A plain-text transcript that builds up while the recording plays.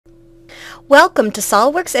Welcome to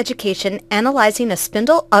SolidWorks Education Analyzing a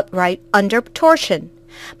Spindle Upright Under Torsion.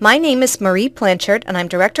 My name is Marie Blanchard and I'm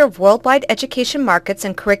Director of Worldwide Education Markets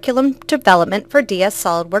and Curriculum Development for DS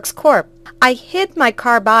SolidWorks Corp. I hid my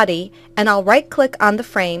car body and I'll right-click on the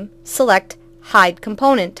frame, select Hide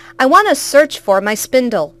Component. I want to search for my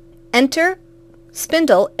spindle. Enter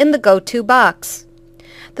Spindle in the Go-To box.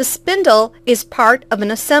 The spindle is part of an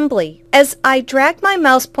assembly. As I drag my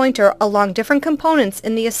mouse pointer along different components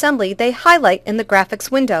in the assembly, they highlight in the graphics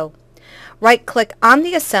window. Right-click on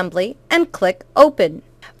the assembly and click Open.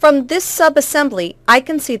 From this sub-assembly, I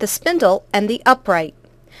can see the spindle and the upright.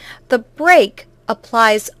 The brake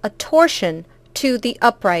applies a torsion to the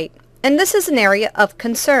upright, and this is an area of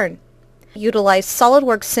concern. Utilize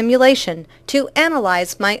SolidWorks Simulation to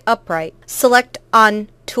analyze my upright. Select on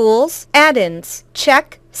Tools, Add-ins.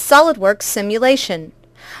 Check SolidWorks Simulation.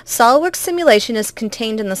 SolidWorks Simulation is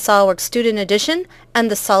contained in the SolidWorks Student Edition and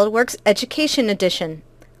the SolidWorks Education Edition.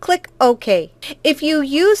 Click OK. If you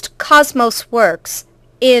used Cosmos Works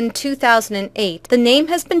in 2008, the name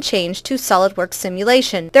has been changed to SolidWorks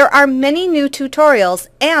Simulation. There are many new tutorials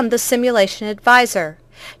and the Simulation Advisor.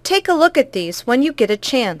 Take a look at these when you get a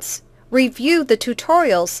chance. Review the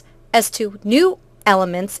tutorials as to new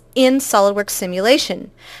elements in SolidWorks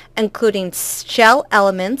Simulation, including shell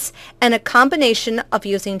elements and a combination of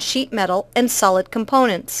using sheet metal and solid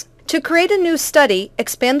components. To create a new study,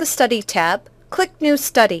 expand the Study tab, click New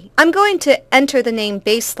Study. I'm going to enter the name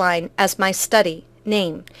Baseline as my study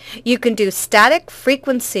name. You can do static,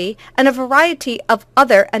 frequency, and a variety of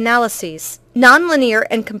other analyses. Nonlinear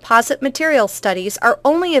and composite material studies are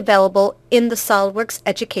only available in the SolidWorks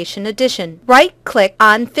Education Edition. Right-click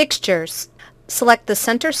on Fixtures. Select the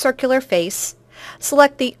center circular face.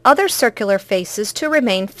 Select the other circular faces to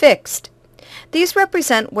remain fixed. These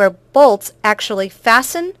represent where bolts actually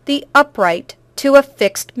fasten the upright to a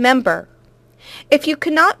fixed member. If you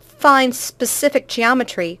cannot find specific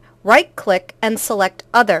geometry, right-click and select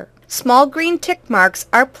Other. Small green tick marks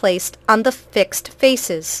are placed on the fixed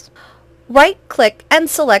faces. Right-click and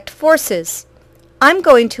select Forces. I'm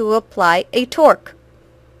going to apply a torque.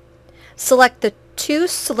 Select the two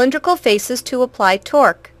cylindrical faces to apply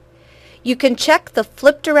torque. You can check the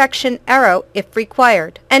flip direction arrow if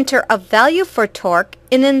required. Enter a value for torque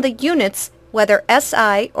and in the units, whether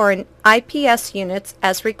SI or in IPS units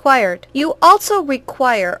as required. You also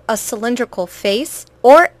require a cylindrical face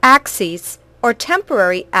or axes or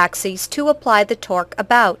temporary axes to apply the torque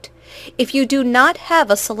about. If you do not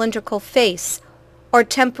have a cylindrical face or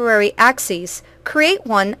temporary axes, create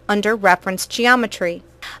one under Reference Geometry.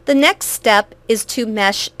 The next step is to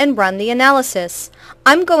mesh and run the analysis.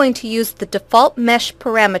 I'm going to use the default mesh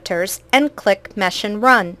parameters and click Mesh and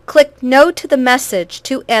Run. Click No to the message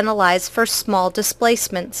to analyze for small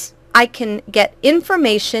displacements. I can get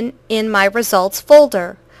information in my results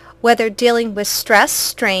folder, whether dealing with stress,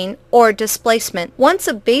 strain, or displacement. Once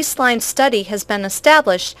a baseline study has been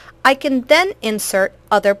established, I can then insert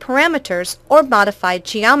other parameters or modified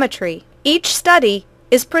geometry. Each study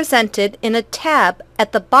is presented in a tab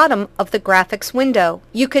at the bottom of the graphics window.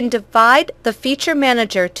 You can divide the Feature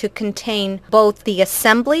Manager to contain both the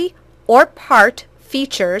assembly or part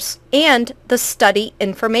features and the study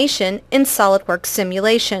information in SolidWorks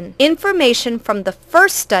Simulation. Information from the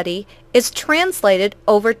first study is translated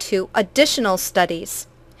over to additional studies.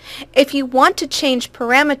 If you want to change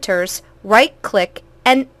parameters, right-click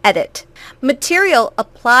and edit. Material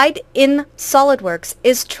applied in SolidWorks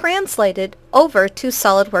is translated over to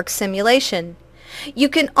SolidWorks Simulation. You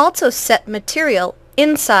can also set material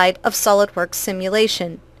inside of SolidWorks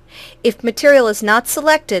Simulation. If material is not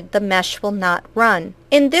selected, the mesh will not run.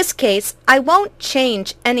 In this case, I won't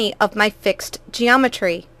change any of my fixed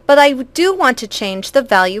geometry, but I do want to change the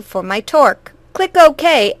value for my torque. Click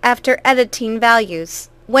OK after editing values.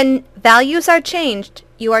 When values are changed,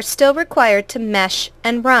 you are still required to mesh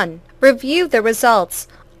and run. Review the results.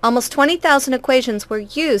 Almost 20,000 equations were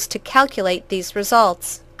used to calculate these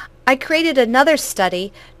results. I created another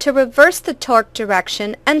study to reverse the torque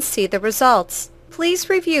direction and see the results. Please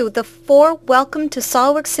review the 4 Welcome to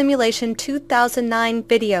SolidWorks Simulation 2009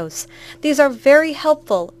 videos. These are very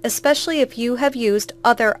helpful, especially if you have used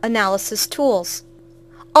other analysis tools.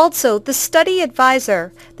 Also, the Study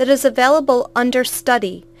Advisor that is available under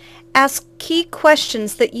Study asks key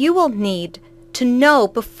questions that you will need to know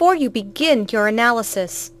before you begin your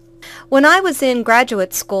analysis. When I was in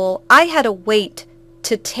graduate school, I had to wait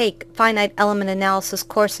to take finite element analysis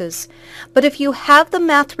courses, but if you have the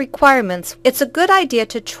math requirements, it's a good idea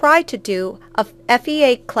to try to do a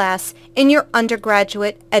FEA class in your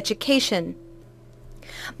undergraduate education.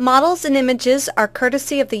 Models and images are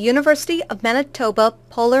courtesy of the University of Manitoba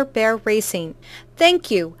Polar Bear Racing.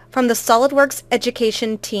 Thank you from the SolidWorks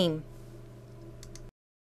Education team.